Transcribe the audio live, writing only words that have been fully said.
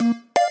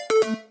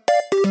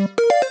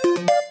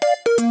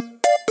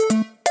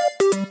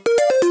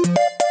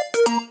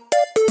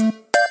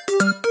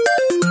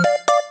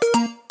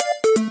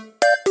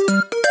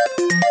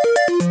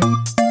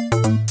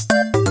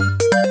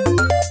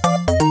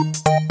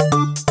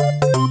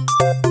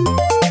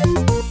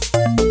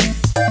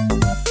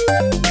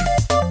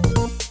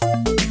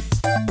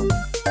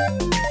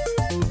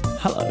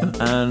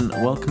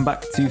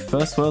to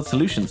First World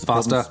Solutions.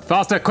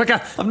 Faster,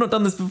 quicker. I've not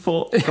done this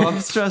before. I'm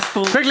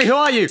stressful. Quickly, who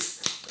are you?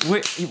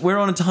 We're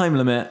on a time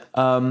limit.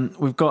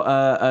 We've got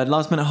a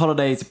last minute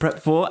holiday to prep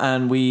for,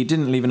 and we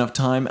didn't leave enough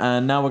time,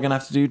 and now we're going to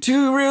have to do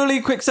 2 really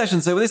quick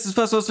sessions. So this is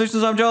First World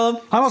Solutions. I'm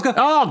Joel. I'm Oscar.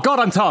 Oh, God,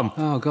 I'm Tom.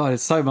 Oh, God,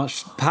 it's so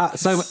much power.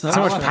 So much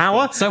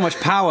power? So much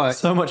power.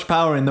 So much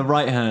power in the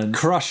right hand.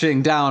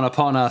 Crushing down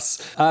upon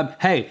us.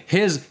 Hey,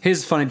 here's a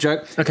funny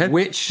joke. Okay.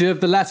 Which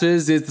of the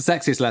letters is the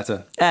sexiest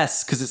letter?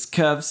 S, because it's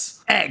curves.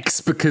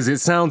 X, because it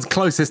sounds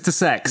closest to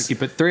sex. You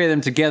put 3 of them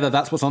together,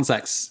 that's what's on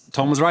sex.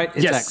 Tom was right,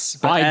 it's Yes, X.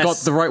 But I got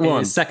S the right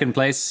one. is second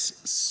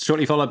place,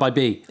 shortly followed by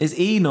B. Is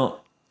E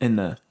not in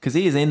there? Because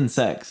E is in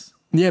sex.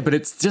 Yeah, but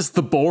it's just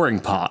the boring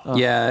part.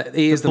 Yeah,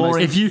 E is the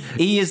Boring. most...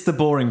 E is the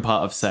boring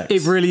part of sex.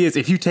 It really is.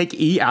 If you take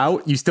E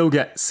out, you still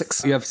get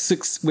 6. You have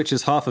 6, which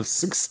is half of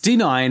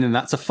 69, and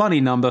that's a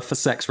funny number for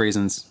sex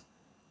reasons.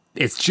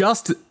 It's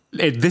just...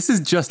 this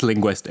is just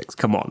linguistics.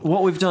 Come on.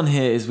 What we've done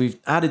here is we've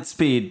added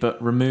speed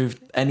but removed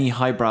any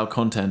highbrow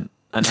content,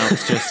 and now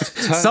it's just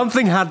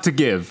Something had to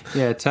give.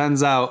 Yeah, it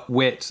turns out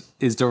wit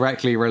is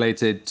directly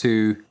related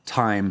to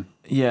time.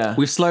 yeah.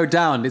 We've slowed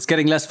down. It's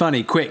getting less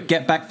funny. Quick,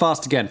 get back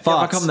fast again. Get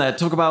Fast. back on there.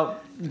 Talk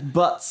about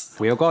butts.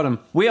 We all got him.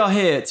 We are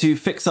here to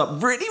fix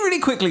up really, really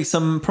quickly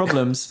some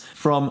problems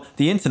from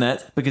the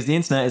internet, because the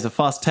internet is a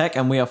fast tech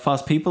and we are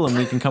fast people and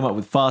we can come up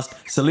with fast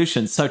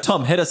solutions. So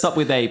Tom, hit us up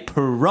with a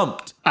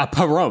prompt. A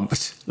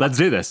prompt. Let's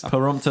do this.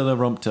 Prompter the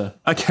rompter.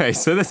 Okay,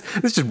 so this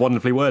is just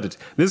wonderfully worded.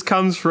 This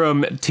comes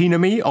from Tina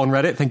Me on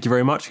Reddit, thank you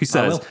very much, who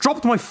says, will.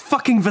 dropped my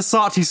fucking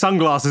Versace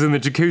sunglasses in the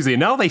jacuzzi.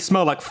 Now they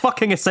smell like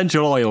fucking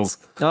essential oils.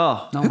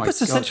 Oh, who my puts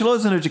God. essential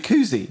oils in a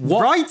jacuzzi?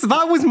 Right?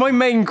 That was my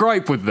main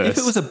gripe with this. If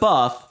it was a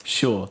bath,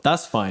 sure,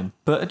 that's fine.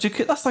 But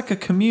that's like a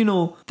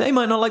communal... They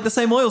might not like the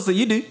same oils that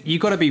you do.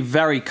 You've got to be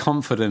very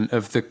confident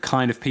of the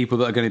kind of people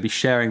that are going to be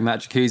sharing that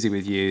jacuzzi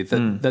with you,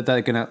 that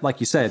they're going to,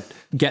 like you said,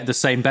 get the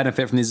same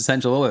benefit from these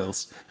essential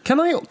oils. Can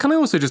I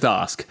also just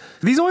ask,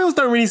 these oils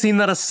don't really seem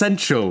that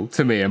essential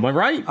to me, am I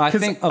right? I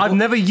 'Cause think I've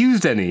never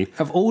used any.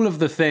 Of all of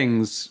the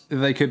things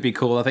they could be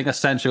called, I think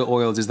essential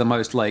oils is the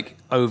most like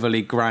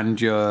overly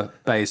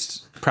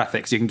grandeur-based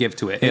prefix you can give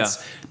to it. Yeah.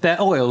 They're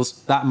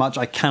oils, that much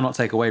I cannot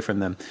take away from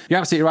them. You're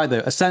absolutely right though.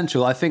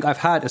 Essential, I think I've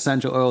had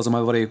essential oils on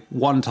my body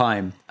one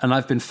time and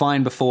I've been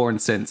fine before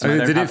and since. And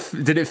I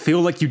don't Did it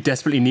feel like you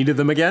desperately needed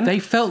them again? They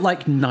felt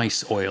like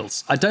nice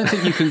oils. I don't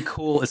think you can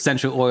call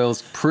essential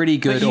oils pretty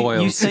good But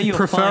oils. You say you're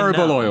Preferable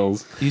fine now.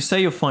 oils. You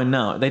say you're fine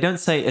now. They don't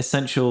say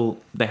essential.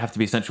 They have to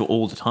be essential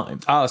all the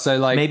time. Oh, so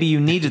like Maybe you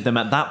needed them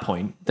at that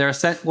point. they're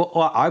essential.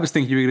 Well, I was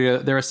thinking you were gonna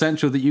go, they're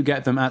essential that you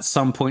get them at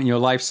some point in your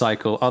life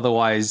cycle.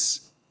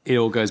 Otherwise, it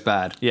all goes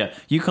bad. Yeah,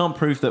 you can't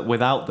prove that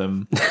without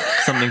them,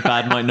 something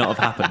bad might not have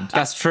happened.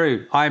 That's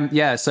true.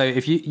 So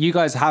if you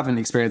guys haven't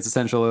experienced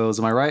essential oils,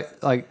 am I right?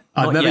 Like,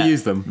 I've Not never yet.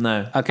 used them.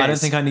 No. Okay. I don't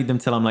think I need them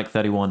till I'm like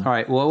 31. all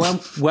right. Well,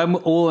 when we're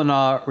all in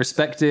our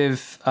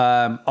respective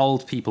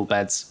old people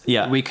beds,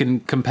 Yeah. we can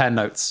compare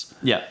notes.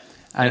 Yeah.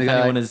 And And if go,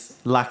 anyone is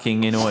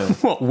lacking in oil.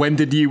 What? When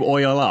did you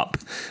oil up?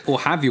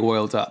 Or have you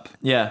oiled up?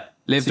 Yeah.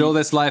 Lived So all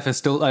this life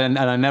and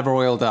I never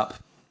oiled up.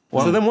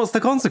 So then what's the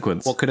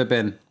consequence? What could have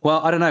been? Well,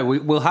 I don't know.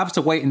 We'll have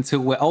to wait until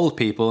we're old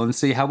people and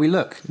see how we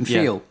look and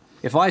Yeah. feel.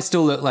 If I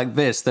still look like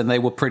this, then they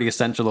were pretty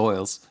essential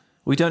oils.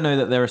 we don't know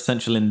that they're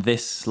essential in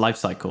this life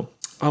cycle.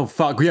 Oh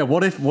fuck yeah!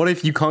 What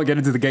if you can't get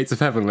into the gates of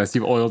heaven unless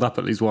you've oiled up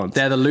at least once?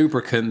 They're the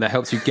lubricant that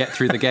helps you get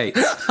through the gates.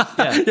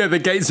 Yeah, the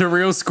gates are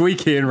real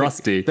squeaky and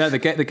rusty. The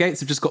gates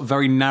have just got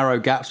very narrow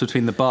gaps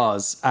between the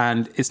bars,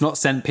 and it's not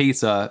St.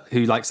 Peter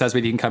who like says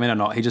whether you can come in or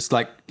not. He just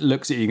like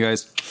looks at you and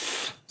goes,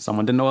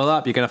 "Someone didn't oil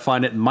up. You're going to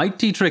find it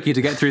mighty tricky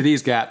to get through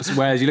these gaps."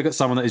 Whereas you look at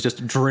someone that is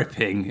just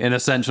dripping in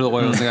essential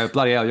oils and go,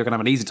 "Bloody hell, you're going to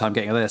have an easy time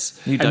getting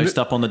this." You dosed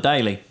up on the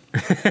daily.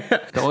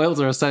 The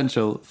oils are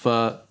essential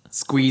for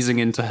squeezing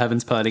into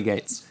heaven's pearly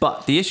gates.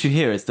 But the issue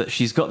here is that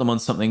she's got them on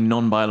something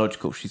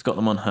non-biological. She's got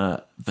them on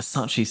her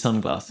Versace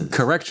sunglasses.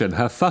 Correction,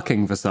 her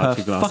fucking Versace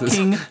Her glasses.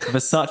 fucking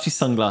Versace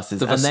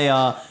sunglasses. And they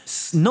are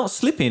not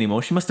slippy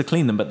anymore. She must have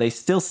cleaned them, but they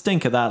still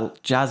stink of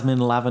that jasmine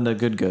lavender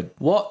good.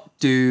 What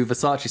do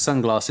Versace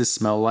sunglasses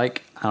smell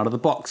like out of the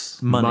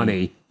box?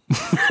 Money.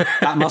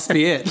 That must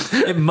be it.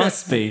 It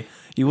must be.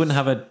 You wouldn't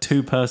have a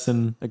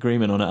 2-person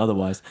agreement on it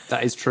otherwise.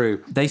 That is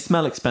true. They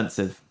smell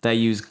expensive. They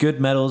use good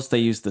metals. They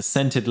use the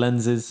scented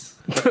lenses.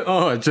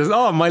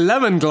 My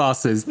lemon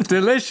glasses,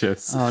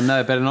 delicious. Oh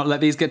no, better not let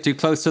these get too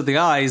close to the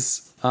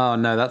eyes. Oh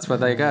no, that's where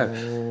they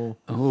go.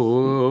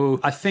 Oh,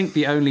 I think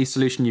the only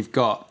solution you've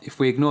got, if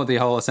we ignore the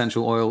whole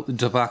essential oil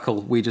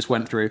debacle we just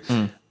went through,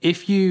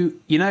 if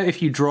you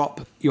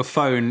drop your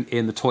phone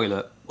in the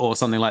toilet or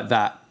something like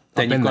that,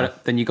 then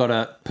you've got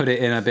to put it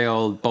in a big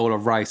old bowl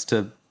of rice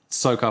to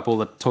soak up all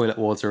the toilet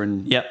water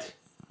and Yep.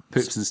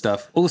 poops and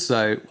stuff.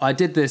 Also, I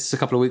did this a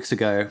couple of weeks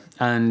ago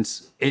and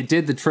it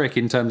did the trick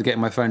in terms of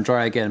getting my phone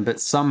dry again, but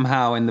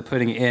somehow in the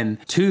putting it in,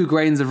 2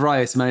 grains of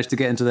rice managed to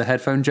get into the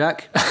headphone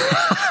jack.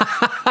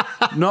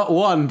 Not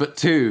 1, but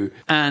 2.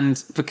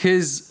 And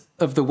because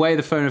of the way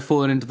the phone had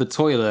fallen into the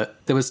toilet,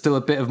 there was still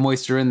a bit of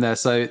moisture in there.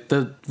 So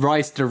the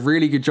rice did a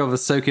really good job of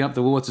soaking up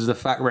the water to the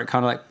fact where it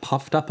kind of like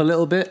puffed up a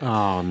little bit.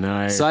 Oh,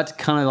 no. So I had to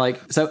kind of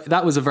like, so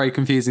that was a very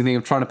confusing thing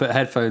of trying to put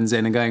headphones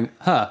in and going,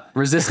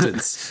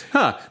 resistance.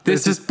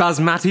 There's just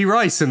basmati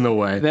rice in the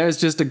way. There's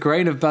just a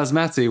grain of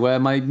basmati where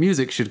my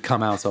music should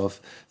come out of.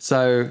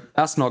 So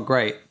that's not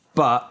great.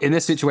 But in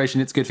this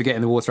situation, it's good for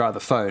getting the water out of the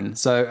phone.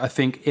 So I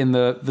think in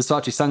the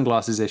Versace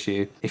sunglasses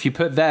issue, if you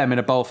put them in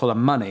a bowl full of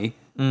money,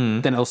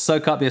 then it'll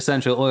soak up the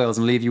essential oils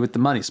and leave you with the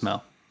money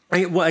smell.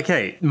 Well,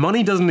 okay,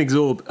 money doesn't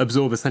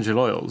absorb essential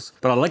oils,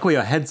 but I like where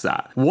your head's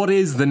at. What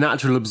is the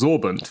natural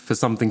absorbent for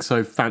something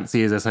so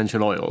fancy as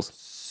essential oils?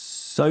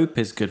 Soap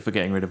is good for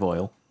getting rid of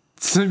oil.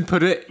 So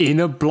put it in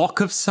a block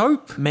of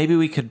soap? Maybe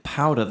we could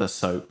powder the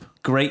soap,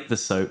 grate the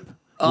soap.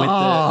 With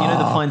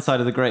the fine side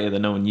of the grater that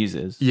no one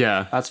uses.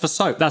 Yeah. That's for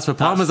soap. That's for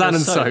Parmesan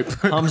and soap.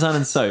 Parmesan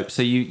and soap.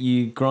 So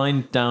you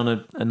grind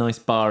down a nice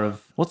bar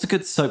of... What's a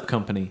good soap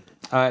company?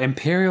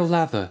 Imperial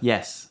Lather.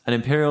 Yes, an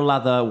Imperial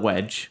Lather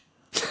wedge.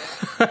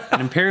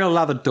 An Imperial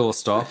Lather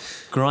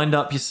doorstop. Grind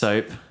up your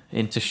soap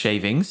into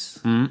shavings.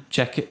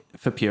 Check it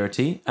for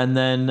purity. And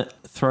then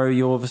throw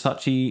your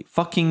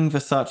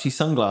Versace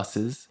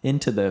sunglasses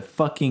into the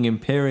fucking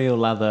Imperial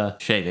Lather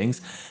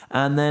shavings.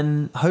 And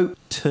then hope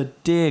to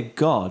dear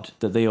God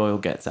that the oil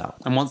gets out.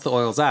 And once the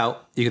oil's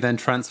out, you can then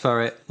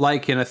transfer it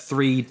like in a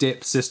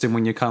 3-dip system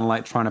when you're kind of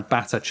like trying to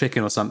batter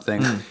chicken or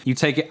something. You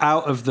take it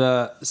out of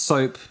the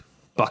soap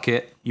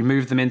bucket, you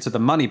move them into the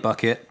money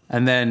bucket,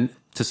 and then...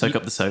 To soak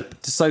up the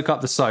soap. To soak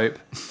up the soap,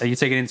 and you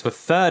take it into a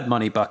third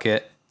money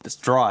bucket that's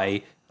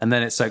dry, and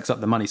then it soaks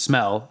up the money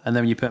smell, and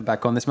then when you put it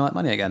back on, they smell like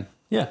money again.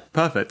 Yeah.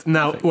 Perfect.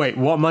 Now, wait,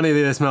 what money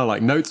do they smell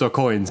like? Notes or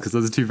coins? Because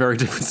those are two very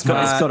different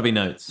smells. It's got to be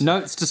notes.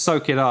 Notes to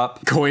soak it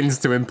up. Coins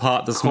to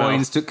impart the smell.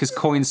 Because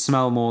coins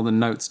smell more than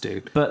notes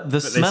do. But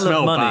the smell smell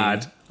of money...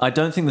 bad. I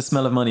don't think the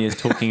smell of money is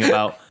talking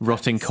about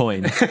rotting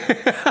coins.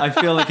 I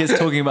feel like it's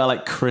talking about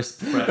like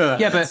crisp...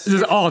 Yeah, but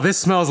This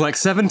smells like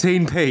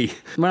 17p.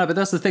 well, but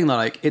that's the thing, though.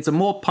 Like, it's a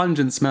more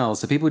pungent smell.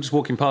 So people just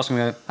walking past and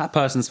go, that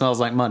person smells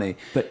like money.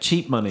 But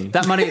cheap money.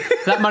 That money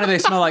they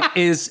smell like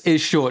is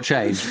short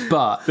change,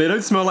 but They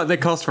don't smell like they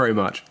cost very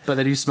much.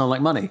 they do smell like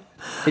money.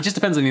 It just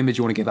depends on the image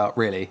you want to give out,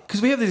 really.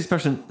 Because we have the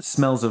expression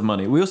smells of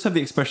money. We also have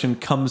the expression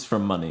comes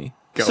from money.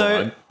 Go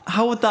on.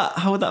 How would that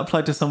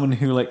apply to someone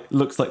who like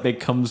looks like they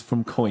comes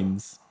from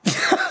coins?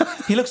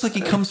 He looks like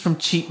he comes from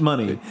cheap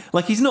money.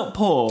 Like he's not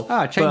poor.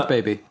 Change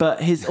baby.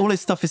 But all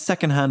his stuff is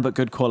secondhand but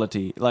good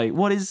quality. Like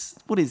what is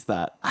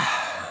that?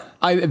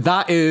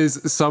 That is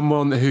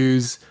someone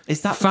who's... Is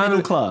that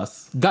middle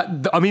class?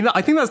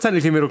 I think that's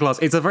technically middle class.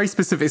 It's a very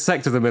specific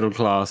sector of the middle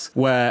class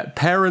where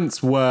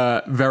parents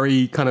were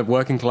very kind of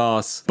working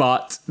class,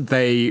 but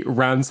they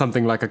ran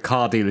something like a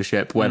car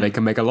dealership where they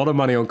can make a lot of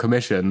money on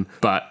commission,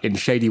 but in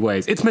shady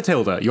ways. It's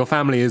Matilda. Your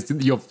family is the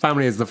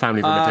family from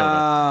Matilda.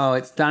 Oh,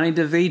 it's Danny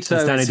DeVito.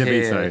 It's Danny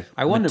DeVito.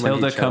 I wonder when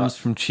Matilda he'd show comes up.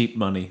 from cheap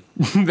money.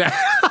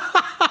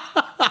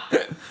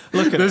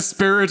 Look at the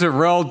spirit of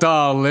Roald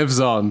Dahl lives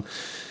on.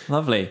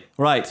 Lovely.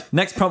 Right.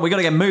 Next prompt. We got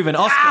to get moving.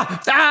 Oscar.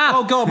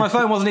 Oh god, my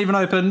phone wasn't even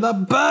open. The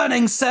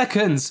burning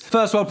seconds.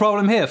 First world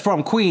problem here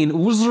from Queen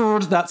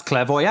Wizard. That's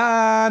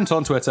clairvoyant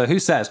on Twitter, who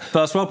says,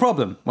 first world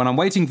problem. When I'm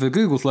waiting for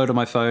Google to load on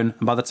my phone,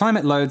 and by the time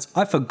it loads,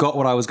 I forgot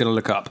what I was going to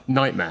look up.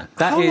 Nightmare.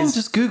 That How long is.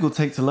 does Google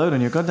take to load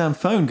on your goddamn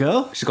phone,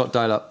 girl? She's got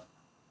dial up.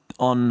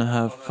 On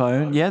her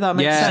phone? Yeah, that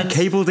makes Yeah. sense.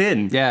 Cabled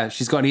in. Yeah,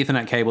 she's got an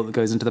Ethernet cable that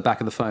goes into the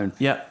back of the phone.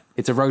 Yeah.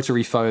 It's a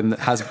rotary phone that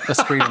has a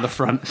screen on the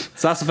front.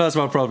 So that's the first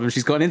world problem.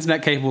 She's got an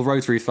internet capable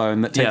rotary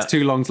phone that takes Yeah.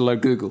 too long to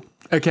load Google.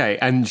 Okay,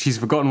 and she's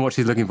forgotten what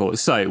she's looking for.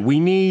 So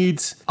we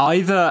need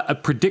either a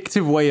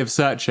predictive way of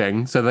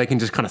searching so they can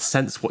just kind of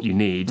sense what you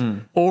need,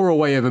 or a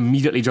way of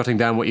immediately jotting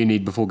down what you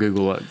need before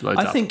Google loads up.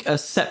 I think a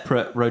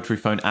separate rotary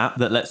phone app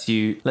that lets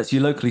you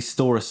locally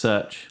store a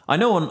search. I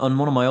know on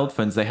one of my old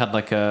phones they had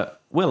like a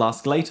we'll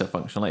ask later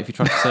function. Like if you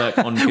tried to search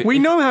on We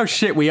know how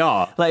shit we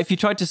are. like if you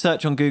tried to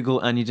search on Google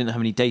and you didn't have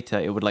any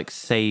data, it would like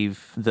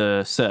save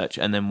the search,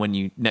 and then when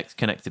you next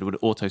connected, it would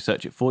auto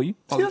search it for you.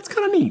 See, that's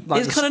kind of neat.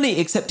 It's kind of neat,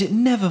 except it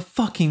never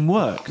fucking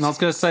worked. And I was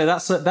going to say,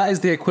 that is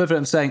the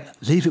equivalent of saying,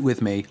 leave it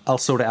with me, I'll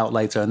sort it out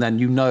later. And then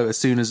you know as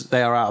soon as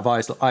they are out of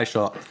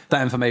eyeshot,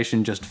 that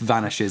information just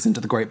vanishes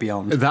into the great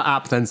beyond. That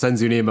app then sends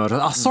you an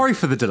email. Sorry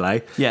for the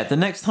delay. Yeah, the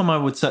next time I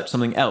would search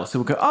something else, it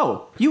would go,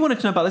 oh, you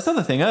wanted to know about this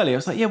other thing earlier. I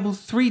was like, yeah, well,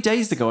 3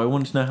 days ago I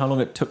wanted to know how long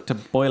it took to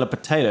boil a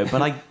potato,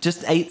 but I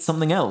just ate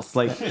something else.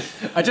 Like,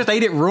 I just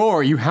ate it raw.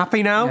 Are you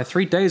happy now? Yeah,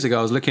 3 days ago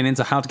I was looking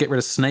into how to get rid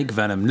of snake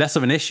venom. Less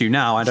of an issue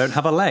now, I don't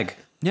have a leg.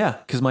 yeah,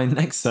 because my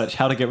next search,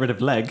 how to get rid of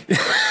leg,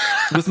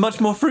 was much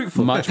more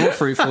fruitful. Much more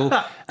fruitful.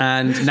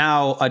 And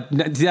now,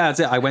 that's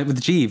it. I went with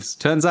Jeeves.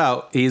 Turns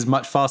out he's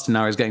much faster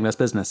now. He's getting less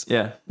business.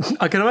 Yeah.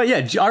 I can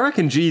imagine, I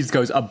reckon Jeeves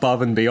goes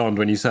above and beyond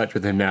when you search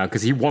with him now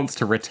because he wants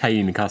to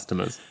retain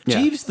customers.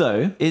 Yeah. Jeeves,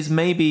 though, is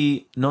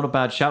maybe not a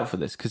bad shout for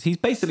this because he's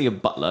basically a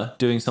butler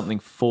doing something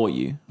for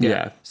you.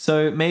 Yeah.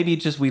 So maybe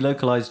just we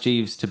localize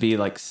Jeeves to be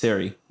like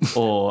Siri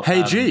or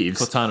Hey,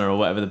 Jeeves. Cortana or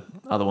whatever the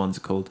other ones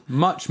are called.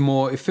 Much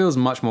more, it feels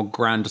much more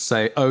grand to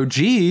say, oh,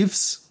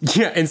 Jeeves.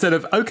 Yeah, instead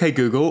of okay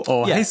Google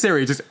or Yeah. hey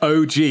Siri, just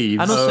oh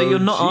Jeeves. And also, you're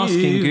not asking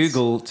Jeeves.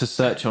 Google to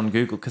search on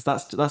Google because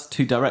that's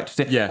too direct.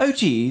 Say, Yeah. Oh,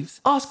 Jeeves,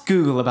 ask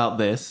Google about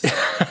this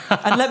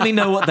and let me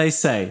know what they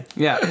say.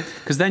 Yeah,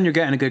 because then you're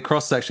getting a good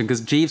cross section. Because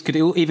Jeeves could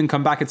even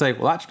come back and say,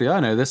 "Well, actually, I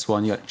know this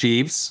one." You're like,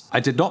 Jeeves, I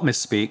did not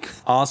misspeak.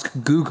 Ask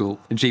Google,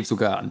 and Jeeves will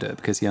go out and do it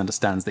because he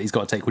understands that he's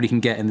got to take what he can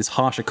get in this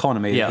harsh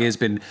economy Yeah. that he has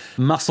been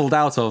muscled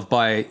out of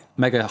by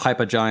mega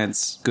hyper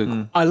giants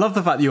Google. I love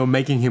the fact that you're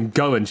making him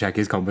go and check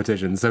his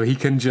competition so he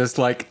can just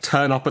like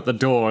turn up at the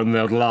door and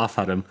they'll laugh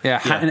at him. Yeah,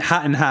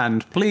 hat in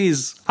hand.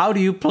 Please, how do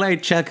you play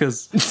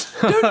checkers?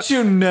 Don't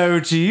you know,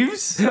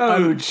 Jeeves?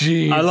 Oh,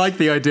 Jeeves. I like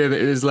the idea that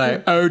it is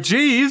like, oh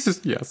Jeeves,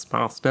 yes,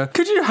 master.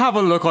 Could you have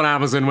a look on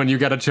Amazon when you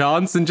get a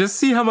chance and just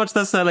see how much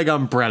they're selling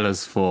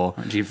umbrellas for?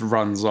 Jeeves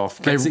runs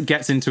off,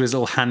 gets into his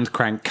little hand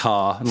crank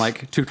car and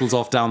like tootles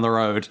off down the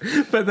road.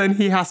 But then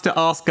he has to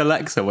ask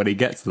Alexa when he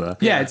gets there.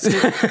 Yeah,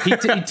 he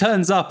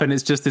turns up and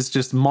it's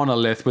just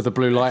monolith with a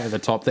blue light at the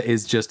top that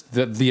is just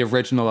the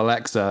original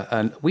Alexa,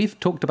 and we've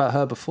talked about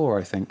her before.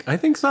 I think I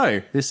think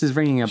so. this is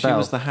ringing a She bell.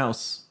 was the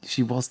house.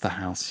 She was the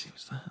house.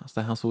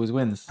 The house always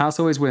wins. House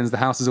always wins. The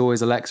house is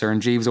always Alexa, and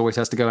Jeeves always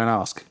has to go and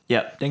ask.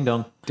 Yep, ding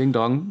dong. Ding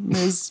dong,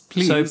 Miss,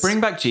 please. So bring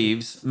back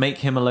Jeeves, make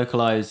him a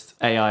localized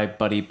AI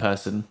buddy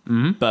person,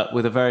 but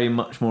with a very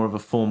much more of a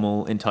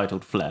formal,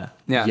 entitled flair.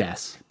 yeah,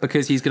 Yes.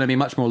 because he's going to be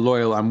much more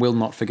loyal and will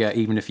not forget,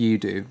 even if you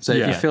do. So if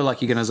Yeah. you feel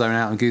like you're going to zone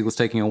out and Google's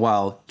taking a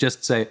while,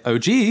 just say, "Oh,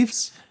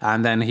 Jeeves,"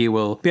 and then he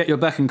will be at your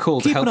beck and call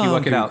to Keep help an eye you on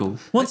work it out. Google.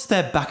 Once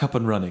they're back up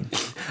and running.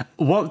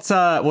 What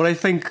I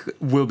think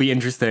will be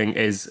interesting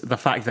is the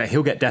fact that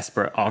he'll get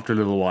desperate after a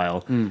little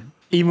while.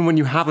 Even when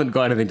you haven't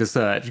got anything to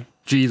search,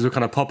 Jeeves will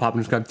kind of pop up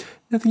and just go,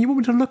 "Anything you want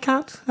me to look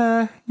at?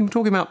 You were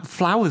talking about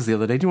flowers the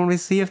other day. Do you want me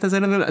to see if there's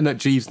anything?" No,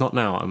 Jeeves, not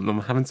now. I'm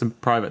having some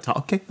private time.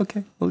 Okay,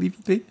 I'll leave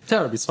you be.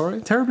 Terribly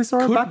sorry. Terribly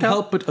sorry. Couldn't Back out.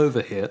 help but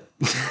overhear.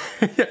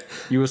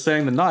 You were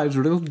saying the knives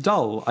are a little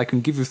dull. I can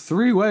give you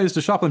 3 ways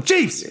to sharpen them.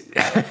 Jeeves!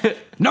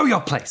 Know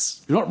your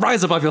place. Do not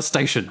rise above your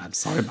station. I'm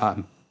sorry,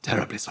 ma'am.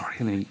 Terribly sorry.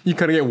 And then You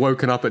kind of get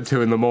woken up at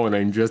 2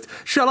 a.m. Just,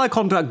 shall I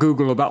contact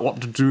Google about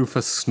what to do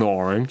for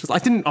snoring? Just,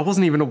 I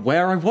wasn't even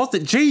aware I was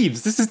at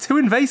Jeeves. This is too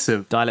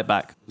invasive. Dial it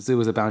back. there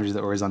was a boundary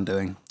that were his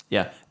undoing.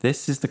 Yeah,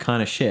 this is the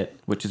kind of shit,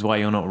 which is why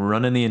you're not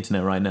running the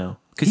internet right now.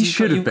 Because He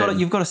should have been.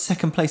 You've got a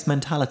second place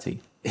mentality.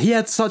 He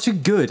had such a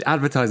good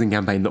advertising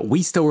campaign that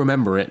we still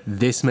remember it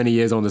this many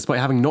years on, despite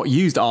having not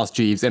used Ask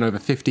Jeeves in over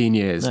 15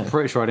 years. No. I'm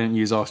pretty sure I didn't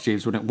use Ask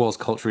Jeeves when it was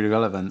culturally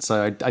relevant,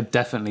 so I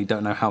definitely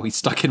don't know how he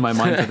stuck in my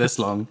mind for this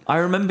long. I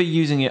remember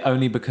using it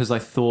only because I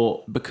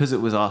thought, because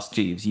it was Ask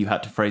Jeeves, you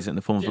had to phrase it in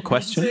the form of a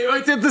question. I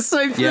did the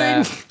same thing.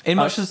 Yeah. In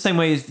much the same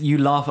way as you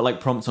laugh at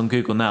like prompts on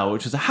Google now,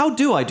 which is, how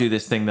do I do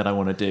this thing that I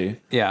want to do?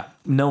 Yeah.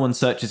 No one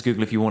searches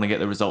Google if you want to get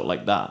the result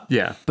like that.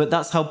 Yeah. But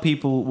that's how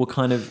people were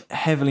kind of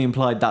heavily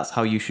implied that's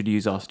how you should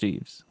use Ask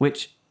Jeeves,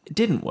 which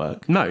didn't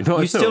work. No, not You at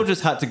all. still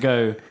just had to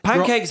go,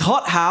 pancakes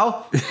hot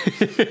how?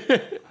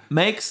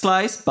 Make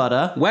sliced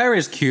butter. Where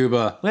is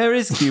Cuba? Where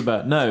is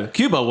Cuba? No.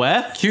 Cuba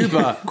where?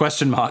 Cuba?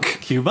 Question mark.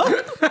 Cuba?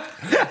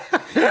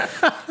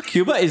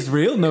 Cuba is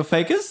real, no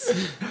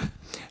fakers?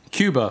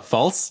 Cuba,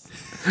 false.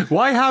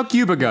 Why how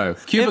Cuba go?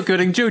 Cuba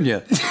Gooding Jr.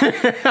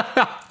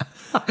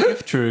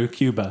 If true,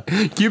 Cuba.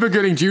 Cuba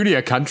Gooding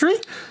Jr. country?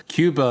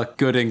 Cuba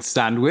Gooding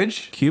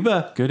Sandwich.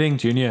 Cuba Gooding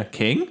Jr.,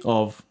 King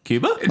of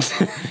Cuba?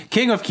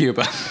 King of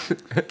Cuba.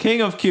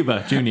 King of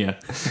Cuba Jr.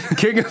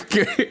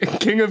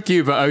 King of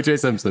Cuba, O.J.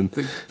 Simpson.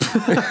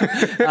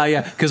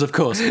 Yeah, because of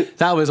course,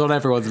 that was on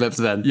everyone's lips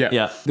then. Yeah.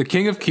 Yeah. The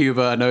King of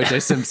Cuba and O.J.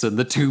 Simpson,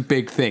 the two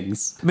big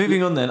things.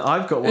 Moving on then,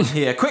 I've got one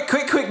here.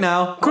 Quick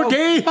now.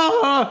 Quickie!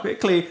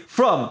 Quickly,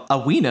 from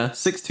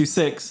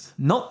Awena626,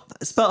 not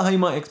spelled how you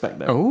might expect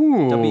though.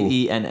 Ooh.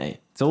 W-E-N-A.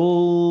 It's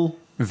all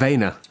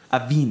Vena.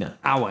 Avena.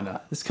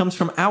 Awana. This comes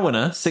from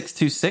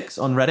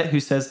Awena626 on Reddit, who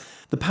says,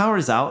 the power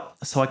is out,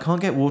 so I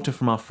can't get water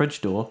from our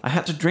fridge door. I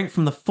had to drink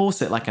from the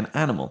faucet like an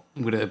animal.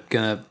 I'm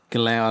gonna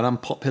lay out an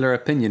unpopular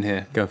opinion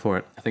here. Go for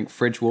it. I think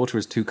fridge water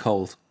is too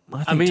cold.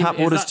 I think mean, tap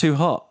is water's that- too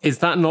hot. Is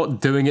that not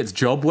doing its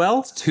job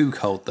well? Too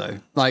cold though.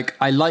 Like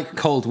I like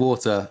cold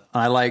water.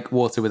 And I like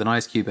water with an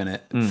ice cube in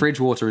it. Fridge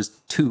water is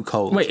too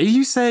cold. Wait, are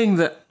you saying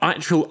that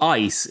actual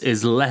ice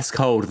is less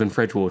cold than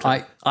fridge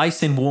water?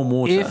 Ice in warm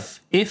water.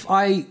 If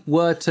I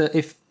were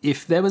to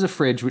if there was a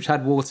fridge which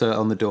had water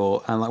on the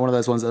door and like one of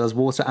those ones that has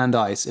water and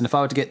ice, and if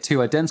I were to get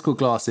two identical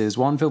glasses,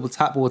 one filled with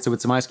tap water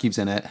with some ice cubes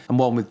in it, and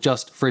one with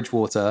just fridge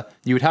water,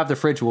 you would have the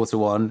fridge water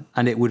one,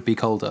 and it would be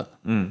colder.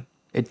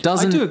 It I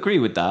doesn't. do agree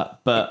with that,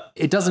 but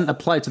It doesn't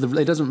apply to the.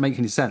 It doesn't make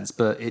any sense,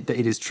 but it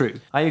is true.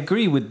 I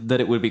agree with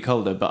that it would be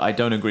colder, but I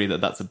don't agree that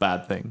that's a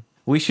bad thing.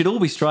 We should all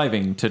be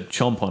striving to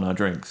chomp on our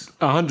drinks.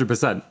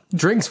 100%.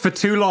 Drinks for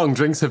too long,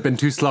 drinks have been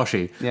too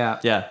sloshy.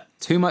 Yeah.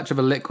 Too much of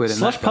a liquid in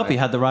Slush that guy. Puppy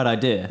had the right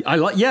idea.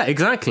 Yeah,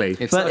 exactly.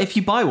 It's But like- if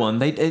you buy one,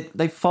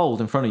 they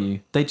fold in front of you.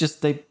 They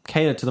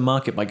cater to the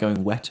market by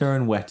going wetter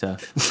and wetter.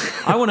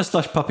 I want a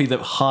slush puppy that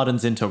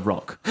hardens into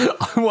rock.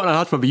 I want a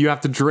hush puppy you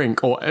have to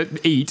drink or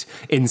eat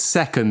in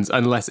seconds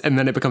and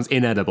then it becomes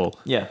inedible.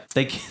 Yeah,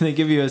 they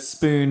give you a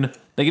spoon.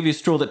 They give you a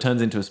straw that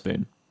turns into a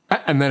spoon.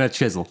 And then a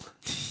chisel.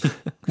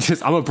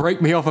 Just, I'm going to break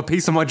me off a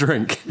piece of my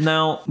drink.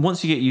 Now,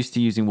 once you get used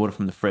to using water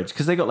from the fridge,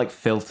 because they got like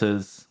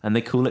filters and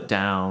they cool it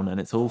down and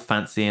it's all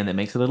fancy and it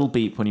makes a little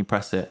beep when you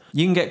press it,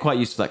 you can get quite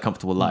used to that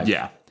comfortable life.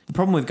 Yeah. The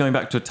problem with going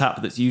back to a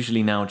tap that's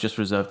usually now just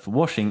reserved for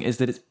washing is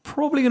that it's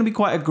probably going to be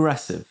quite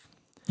aggressive.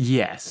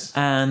 Yes.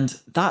 And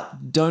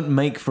that don't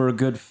make for a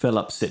good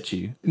fill-up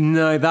situ.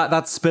 No,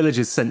 that's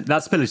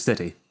Spillage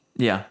City.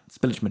 Yeah,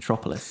 Spillage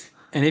Metropolis.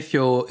 And if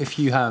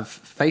you have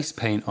face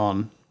paint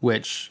on,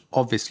 which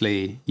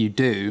obviously you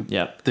do,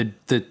 Yep.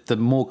 the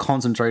more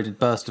concentrated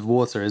burst of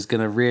water is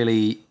going to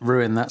really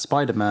ruin that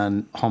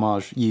Spider-Man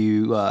homage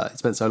you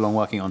spent so long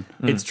working on.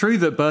 It's true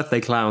that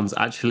birthday clowns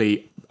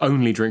actually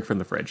only drink from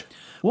the fridge.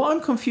 What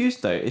I'm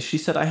confused though is she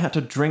said I had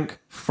to drink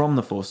from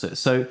the faucet,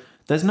 so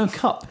there's no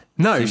cup.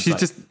 No, seems she's like.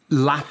 just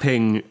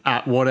lapping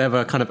at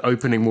whatever kind of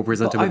opening will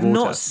present But her with I've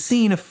water. not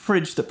seen a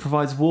fridge that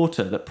provides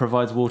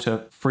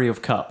water free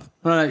of cup.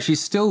 No, she's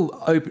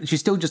still open. She's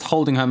still just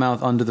holding her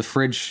mouth under the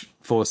fridge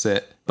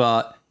faucet,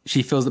 but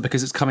she feels that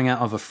because it's coming out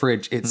of a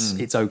fridge,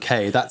 it's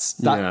okay. That's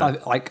that.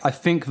 Yeah. I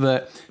think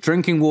that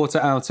drinking water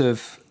out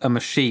of a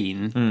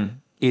machine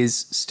is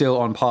still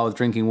on par with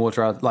drinking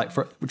water out.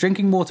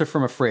 Drinking water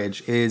from a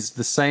fridge is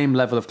the same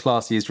level of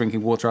classy as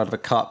drinking water out of a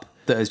cup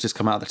that has just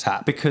come out of the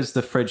tap. Because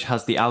the fridge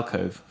has the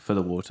alcove for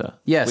the water.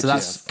 Yeah, which so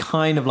that's- is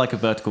kind of like a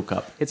vertical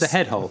cup. It's a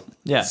head hole.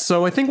 Yeah.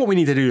 So I think what we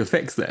need to do to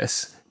fix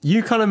this,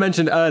 you kind of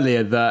mentioned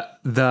earlier that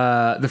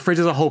the fridge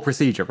is a whole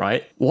procedure,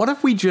 right? What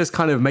if we just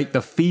kind of make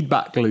the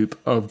feedback loop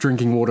of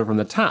drinking water from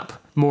the tap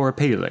more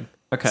appealing?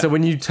 Okay. So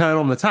when you turn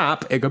on the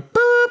tap, it goes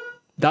boop.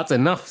 That's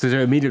enough to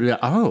immediately be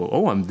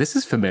like, this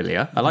is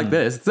familiar. I like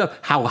this. So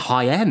how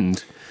high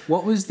end.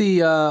 What was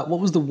the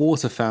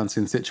water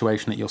fountain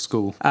situation at your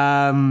school?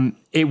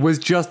 It was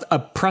just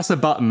press a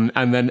button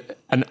and then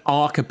an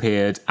arc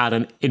appeared at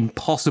an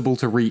impossible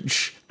to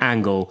reach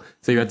angle.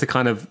 So you had to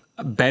kind of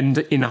bend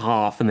in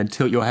half and then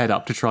tilt your head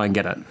up to try and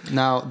get it.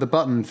 Now, the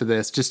button for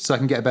this, just so I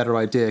can get a better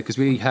idea, because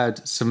we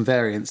had some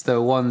variants. There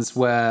were ones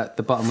where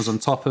the button was on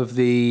top of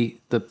the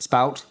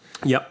spout.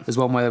 Yep. There's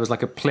one where there was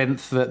like a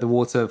plinth that the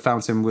water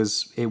fountain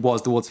was the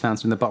water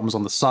fountain and the button was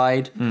on the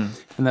side. And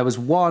there was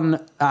one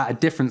at a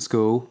different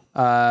school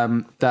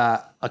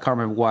that I can't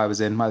remember why I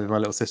was in, might have been my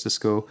little sister's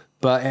school,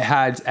 but it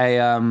had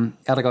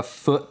like a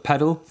foot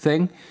pedal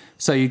thing.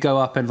 So you go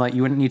up and like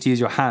you wouldn't need to use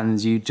your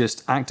hands, you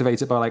just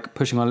activate it by like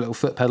pushing on a little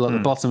foot pedal at the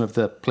bottom of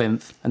the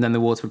plinth and then the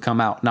water would come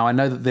out. Now I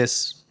know that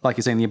this, like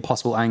you're saying, the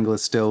impossible angle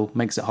is still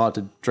makes it hard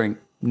to drink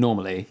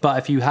normally, but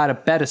if you had a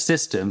better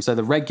system, so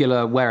the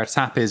regular where a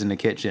tap is in the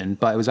kitchen,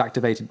 but it was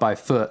activated by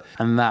foot,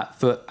 and that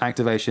foot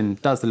activation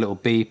does the little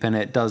beep and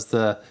it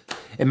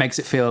makes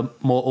it feel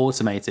more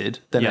automated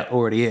than Yeah. it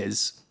already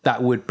is,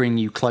 that would bring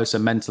you closer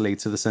mentally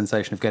to the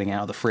sensation of getting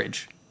out of the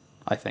fridge,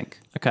 I think.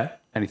 Okay.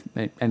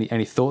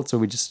 Any thoughts, or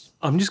we just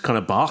I'm just kind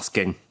of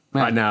basking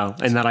right now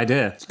in that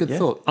idea. good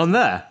thought. On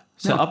there.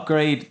 So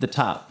upgrade the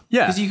tap.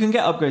 Yeah. Because you can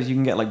get upgrades. You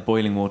can get like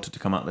boiling water to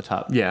come out the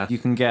tap. Yeah. You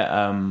can get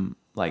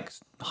like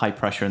high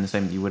pressure in the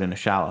same that you would in a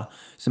shower.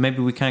 So maybe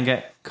we can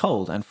get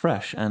cold and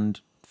fresh and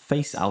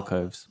face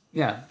alcoves.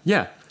 Yeah,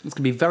 Yeah. it's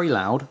gonna be very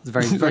loud. It's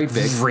very big.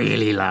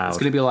 Really loud. It's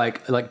going to be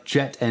like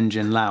jet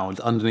engine loud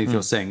underneath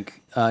your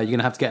sink. You're going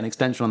to have to get an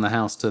extension on the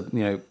house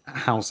to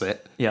house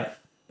it, Yeah.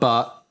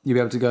 but you'll be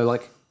able to go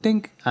like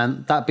dink,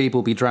 and that beep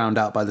will be drowned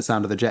out by the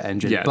sound of the jet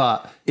engine. Yeah.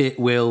 But it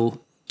will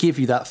give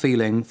you that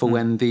feeling for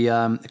when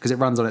the because it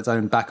runs on its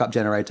own backup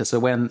generator. So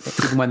even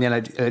when the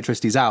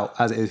electricity's out,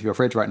 as it is for your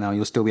fridge right now,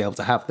 you'll still be able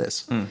to have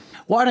this.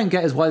 What I don't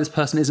get is why this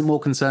person isn't more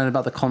concerned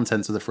about the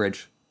contents of the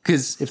fridge.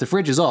 Because if the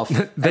fridge is off,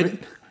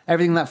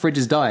 everything in that fridge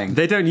is dying.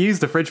 They don't use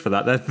the fridge for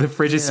that. The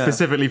fridge is Yeah.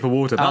 specifically for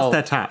water. That's Oh,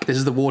 their tap. This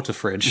is the water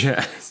fridge.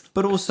 Yes.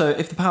 But also,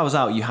 if the power's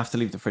out, you have to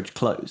leave the fridge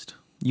closed.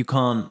 You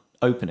can't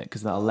open it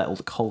because that'll let all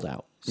the cold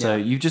out. So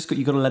Yeah. you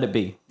got to let it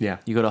be. Yeah.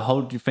 You got to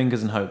hold your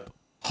fingers and hope.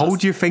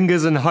 Hold your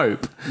fingers and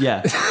hope.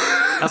 Yeah.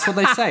 That's what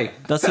they say.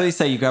 That's what they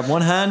say. You grab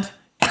one hand,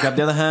 you grab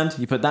the other hand,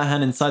 you put that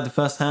hand inside the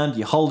first hand,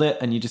 you hold it,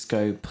 and you just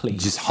go,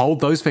 please. Just hold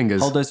those fingers.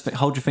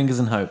 Hold your fingers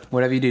and hope.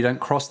 Whatever you do, don't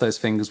cross those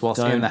fingers whilst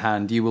you're in Don't. the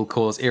hand. You will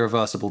cause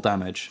irreversible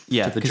damage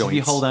Yeah, to the because joints. if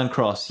you hold and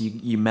cross,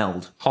 you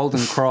meld. Hold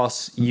and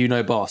cross, you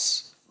know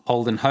boss.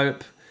 Hold and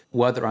hope,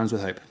 word that rhymes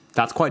with hope.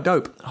 That's quite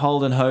dope.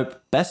 Hold and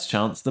hope, best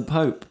chance, the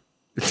Pope.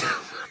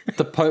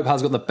 The Pope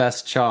has got the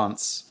best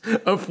chance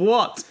Of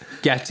what?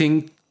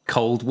 getting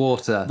cold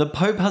water. The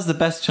Pope has the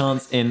best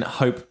chance in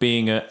hope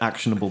being an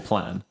actionable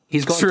plan.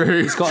 He's got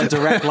True. he's got a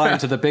direct line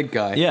to the big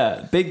guy.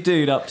 Yeah, big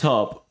dude up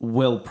top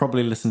will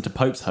probably listen to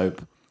Pope's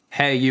hope.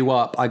 Hey, you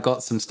up? I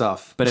got some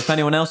stuff. But if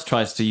anyone else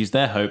tries to use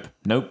their hope,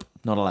 nope,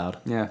 not allowed.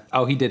 Yeah.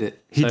 Oh, he did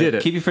it. He So did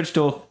it. Keep your fridge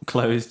door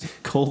closed,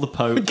 call the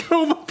Pope,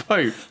 Kill the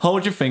Pope.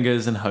 hold your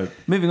fingers and hope.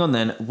 Moving on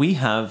then, we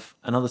have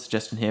another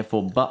suggestion here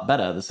for But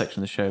Better, the section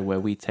of the show where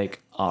we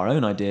take our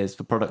own ideas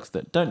for products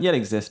that don't yet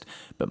exist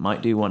but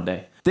might do one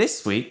day.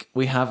 This week,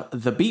 we have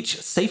the Beach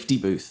Safety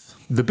Booth,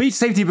 The beach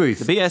safety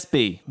booth.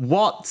 BSB.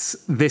 What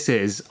this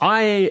is,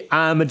 I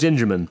am a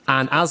gingerman,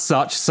 and as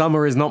such,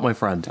 summer is not my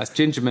friend. That's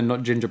Gingerman,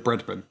 not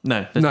Gingerbreadman.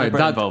 No, there's no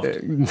bread involved.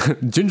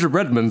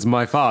 Gingerbreadman's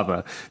my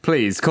father.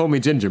 Please call me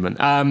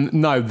Gingerman.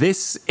 No,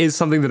 this is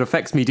something that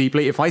affects me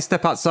deeply. If I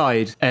step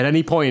outside at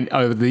any point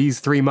over these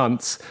 3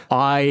 months,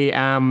 I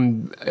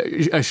am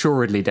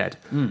assuredly dead.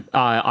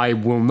 I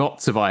will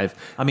not survive.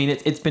 I mean,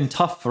 it's been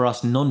tough for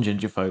us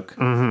non-ginger folk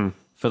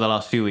for the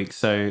last few weeks,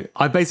 so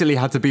I've basically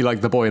had to be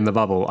like the boy in the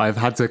bubble. I've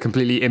had to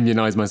completely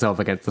immunize myself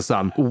against the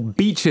sun.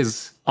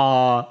 Beaches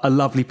are a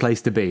lovely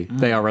place to be.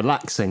 They are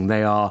relaxing.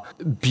 They are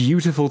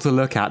beautiful to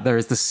look at. There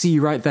is the sea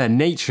right there,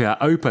 nature,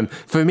 open.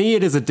 For me,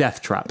 it is a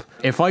death trap.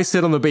 If I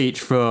sit on the beach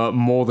for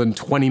more than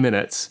 20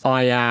 minutes,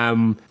 I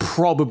am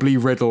probably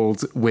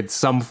riddled with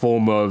some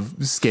form of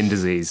skin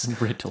disease.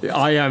 Riddled.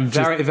 I am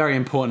just... Very, very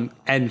important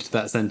end to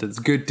that sentence.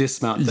 Good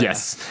dismount there.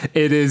 Yes,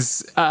 it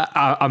is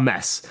a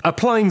mess.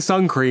 Applying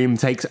sun cream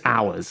takes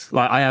hours.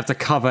 Like, I have to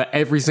cover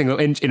every single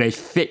inch in a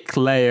thick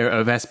layer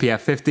of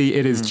SPF 50.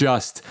 It is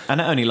just... and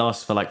it only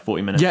lasts for like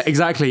 40 minutes. Yeah,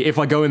 exactly. If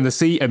I go in the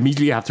sea,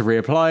 immediately have to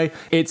reapply.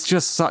 It's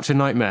just such a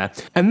nightmare.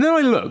 And then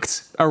I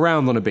looked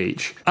around on a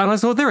beach and I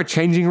saw there are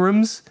changing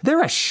rooms,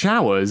 there are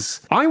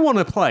showers. I want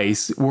a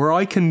place where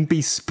I can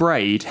be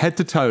sprayed head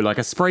to toe like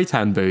a spray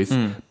tan booth,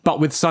 but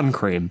with sun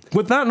cream.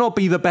 Would that not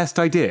be the best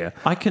idea?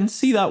 I can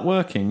see that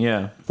working,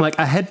 yeah. Like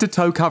a head to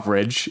toe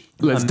coverage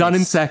that's done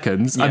in mist.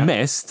 seconds, a Yeah.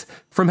 mist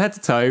from head to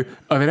toe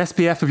of an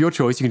SPF of your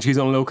choice. You can choose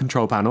on a little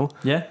control panel,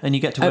 Yeah, and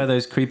you get to wear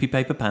those creepy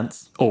paper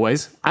pants.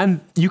 always. And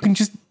you can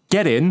just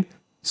get in,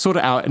 sort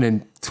it out, and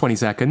in 20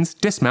 seconds,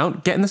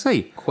 dismount, get in the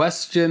sea.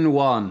 Question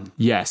 1.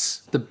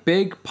 Yes. The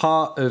big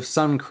part of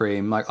sun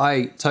cream, like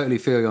I totally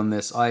feel you on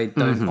this. I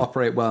don't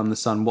operate well in the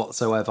sun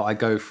whatsoever. I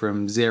go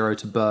from 0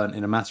 to burnt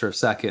in a matter of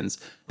seconds.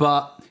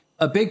 But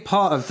a big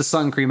part of the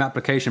sun cream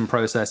application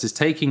process is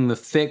taking the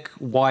thick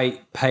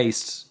white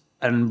paste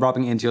and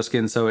rubbing it into your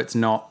skin so it's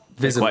not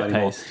visible white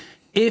anymore. paste.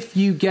 If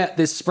you get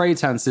this spray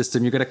tan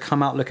system, you're going to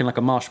come out looking like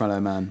a marshmallow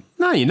man.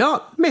 No, you're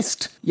not.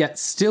 Missed. Yet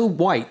still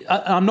white.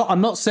 I'm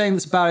not saying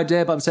it's a bad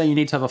idea, but I'm saying you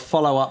need to have a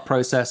follow-up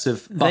process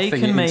of They buffing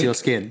can it make- into your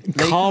skin.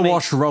 They Car can make-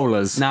 wash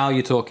rollers. Now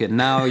you're talking.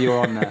 Now you're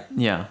on there.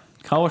 Yeah.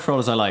 Car wash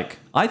rollers I like.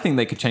 I think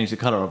they could change the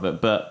colour of it,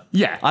 but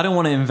Yeah. I don't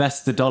want to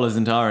invest the dollars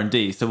into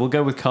R&D, so we'll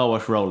go with car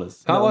wash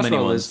rollers. Car Little wash mini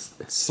rollers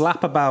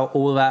slap about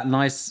all that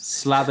nice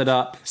slathered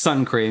up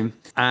sun cream,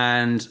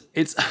 and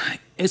it's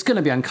going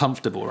to be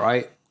uncomfortable,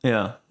 right?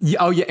 Yeah. Yeah,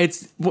 oh, yeah.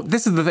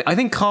 This is the thing. I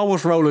think car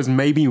wash rollers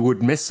maybe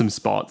would miss some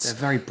spots. They're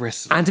very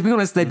bristle. And to be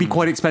honest, they'd be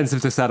quite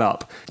expensive to set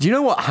up. Do you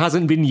know what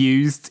hasn't been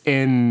used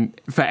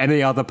for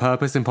any other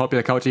purpose in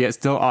popular culture yet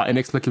still are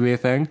inexplicably a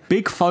thing?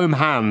 Big foam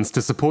hands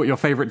to support your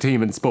favorite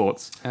team in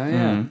sports. Oh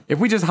yeah. If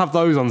we just have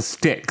those on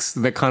sticks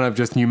that kind of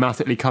just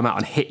pneumatically come out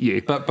and hit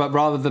you. But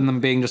rather than them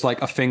being just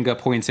like a finger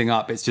pointing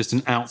up, it's just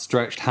an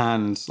outstretched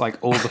hand, like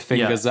all the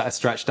fingers that are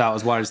stretched out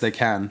as wide as they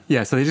can.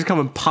 Yeah, so they just come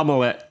and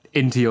pummel it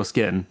into your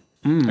skin.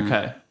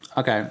 Okay.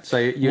 Okay, so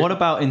you What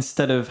about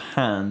instead of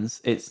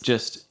hands, it's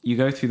just you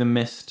go through the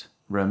mist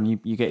room,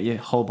 you get your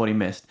whole body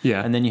mist,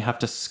 Yeah. and then you have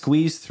to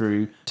squeeze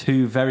through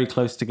two very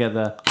close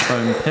together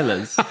foam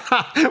pillars.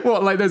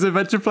 What, like those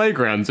adventure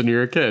playgrounds when you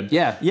were a kid?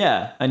 Yeah.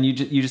 Yeah, and you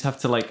just have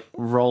to like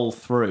roll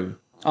through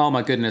Oh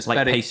my goodness. like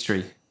Betty,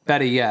 pastry.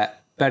 Better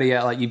yet,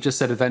 like you've just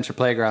said adventure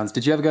playgrounds.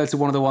 Did you ever go to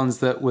one of the ones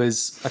that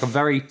was like a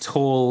very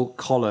tall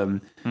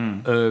column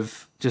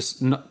of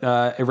just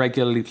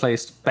irregularly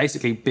placed,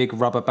 basically big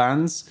rubber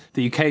bands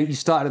that you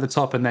started at the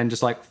top and then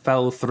just like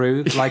fell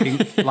through like in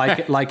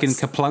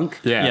Kaplunk?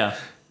 Yeah.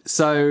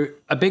 So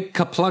a big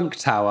Kaplunk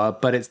tower,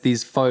 but it's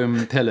these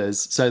foam pillars,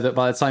 so that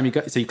by the time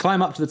you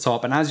climb up to the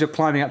top, and as you're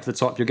climbing up to the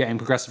top, you're getting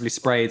progressively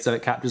sprayed, so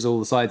it captures all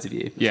the sides of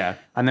you. Yeah.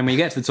 And then when you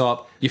get to the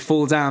top, you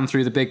fall down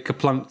through the big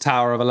Kaplunk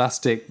tower of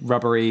elastic,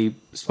 rubbery,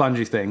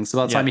 spongy things. So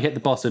by the time you hit the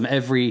bottom,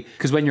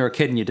 because when you're a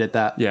kid and you did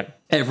that, Yeah.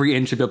 every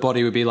inch of your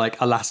body would be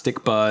like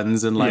elastic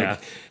burns and like Yeah.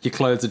 your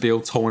clothes would be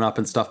all torn up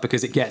and stuff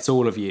because it gets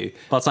all of you.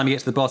 By the time you get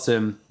to the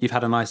bottom, you've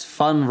had a nice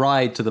fun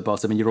ride to the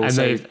bottom and you're all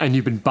safe. And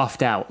you've been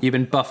buffed out. You've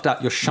been buffed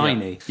out. You're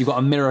shiny. You've got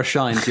a mirror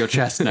shine to your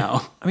chest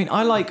now. I mean,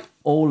 I like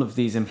all of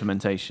these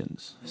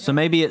implementations. So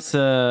maybe it's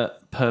a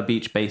per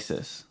beach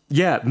basis.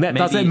 Yeah,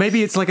 that's it.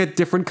 Maybe it's like a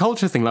different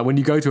culture thing. Like when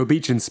you go to a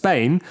beach in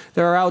Spain,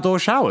 there are outdoor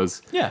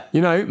showers. Yeah.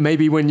 You know,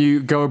 maybe when you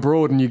go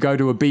abroad and you go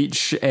to a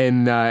beach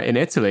in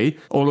Italy,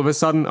 all of a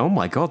sudden, oh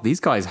my God, these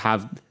guys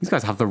have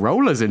the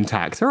rollers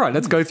intact. All right,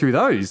 let's go through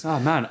those. Oh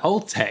man,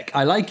 old tech.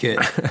 I like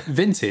it.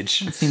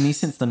 Vintage. I've seen these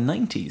since the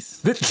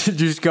 90s. You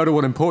just go to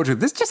one in Portugal.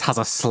 This just has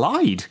a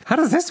slide. How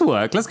does this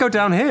work? Let's go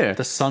down here.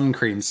 The sun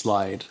cream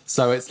slide.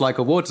 So it's like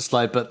a water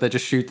slide, but they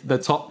just shoot the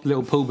top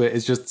little pool bit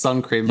is just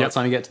sun cream. By the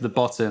time you get to the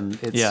bottom,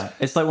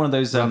 It's like one of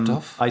those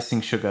off.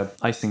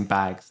 icing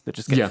bags that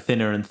just get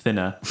thinner and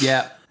thinner.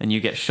 Yeah. And you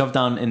get shoved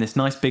down in this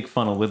nice big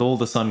funnel with all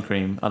the sun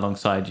cream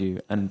alongside you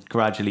and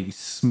gradually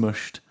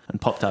smushed and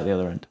popped out the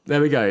other end.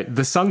 There we go.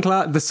 The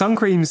sun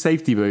cream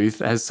safety booth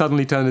has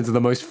suddenly turned into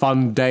the most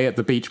fun day at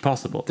the beach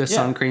possible. The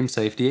sun cream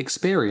safety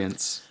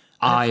experience.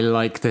 I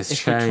like this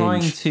If change. we're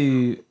trying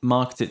to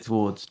market it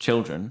towards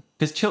children,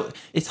 because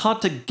it's hard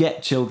to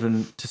get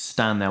children to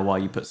stand there while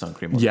you put sun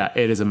cream on. Yeah,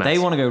 it is a mess. They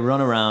want to go run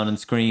around and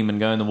scream and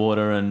go in the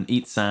water and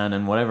eat sand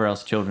and whatever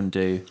else children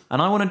do. And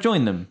I want to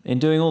join them in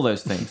doing all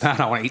those things. Man,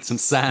 I want to eat some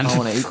sand. I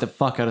want to eat the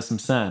fuck out of some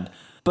sand.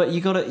 But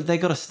they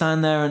gotta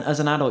stand there, and as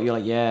an adult, you're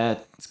like, yeah,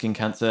 skin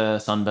cancer,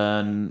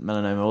 sunburn,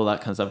 melanoma, all that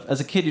kind of stuff. As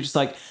a kid, you're just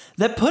like,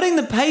 they're putting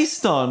the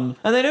paste on,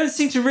 and they don't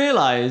seem to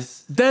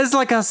realise There's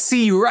like a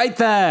C right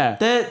there.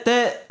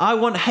 I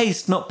want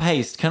haste, not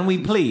paste. Can we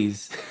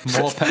please?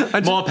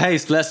 More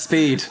pace, less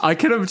speed. I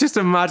can have just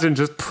imagine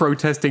just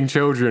protesting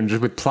children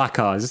just with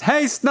placards.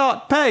 Haste,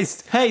 not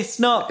paste. Haste,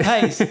 not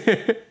paste.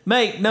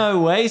 Make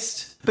no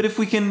waste. But if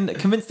we can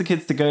convince the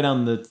kids to go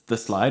down the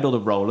slide or the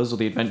rollers or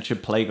the adventure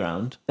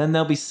playground, then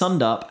they'll be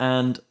sunned up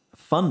and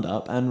funned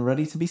up and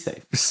ready to be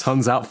safe.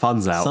 Sun's out,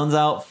 fun's out. Sun's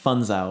out,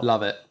 fun's out.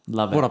 Love it.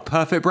 Love it. What a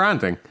perfect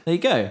branding. There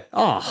you go.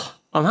 Oh,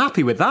 I'm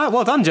happy with that.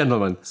 Well done,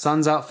 gentlemen.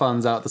 Sun's out,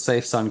 fun's out, the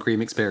safe sun cream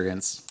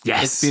experience.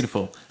 Yes. It's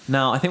beautiful.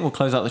 Now, I think we'll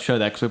close out the show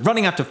there because we're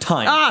running out of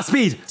time.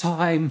 Speed.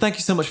 Time. Thank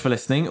you so much for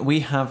listening.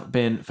 We have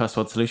been First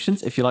World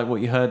Solutions. If you like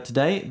what you heard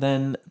today,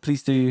 then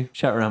please do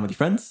share it around with your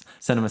friends.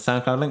 Send them a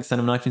SoundCloud link, send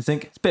them an iTunes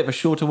link. It's a bit of a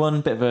shorter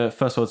one, bit of a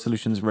First World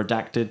Solutions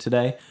redacted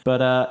today,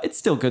 but it's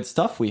still good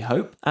stuff, we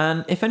hope.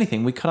 And if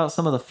anything, we cut out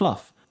some of the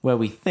fluff where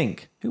we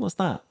think, who wants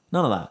that?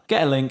 None of that.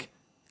 Get a link,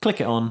 click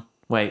it on.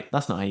 Wait,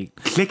 that's not how you...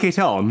 Click it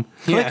on.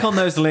 Click on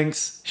those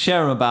links,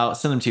 share them about,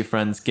 send them to your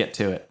friends, get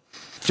to it.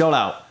 Joel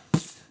out.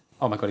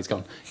 Oh my God, he's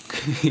gone.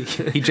 he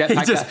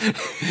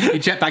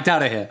jetpacked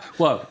out of here.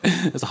 Whoa,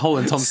 there's a hole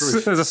in Tom's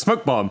roof. There's a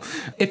smoke bomb.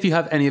 If you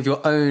have any of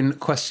your own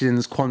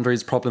questions,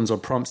 quandaries, problems, or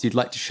prompts you'd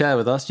like to share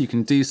with us, you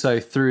can do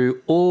so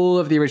through all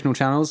of the original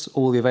channels,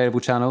 all the available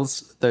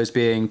channels, those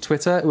being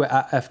Twitter, we're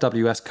at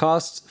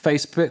FWScast,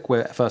 Facebook,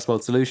 we're at First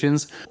World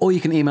Solutions, or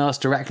you can email us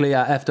directly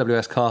at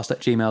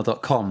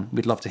fwscast@gmail.com.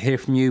 We'd love to hear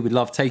from you. We'd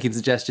love taking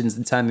suggestions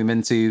and turning them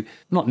into,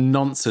 not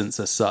nonsense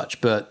as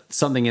such, but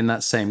something in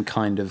that same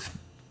kind of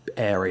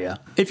area.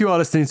 If you are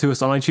listening to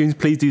us on iTunes,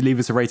 please do leave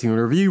us a rating and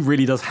a review.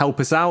 Really does help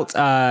us out.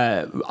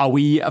 Are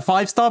we a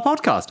 5-star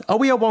podcast? Are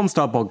we a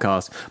 1-star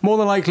podcast? More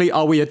than likely,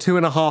 are we a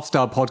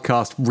 2.5-star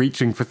podcast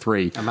reaching for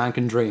 3? A man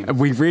can dream.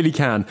 We really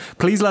can.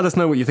 Please let us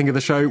know what you think of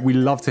the show. We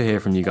love to hear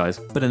from you guys.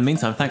 But in the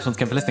meantime, thanks once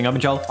again for listening. I've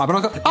been Joel. I'm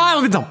not.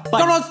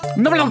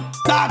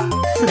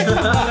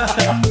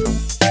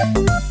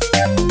 Bye.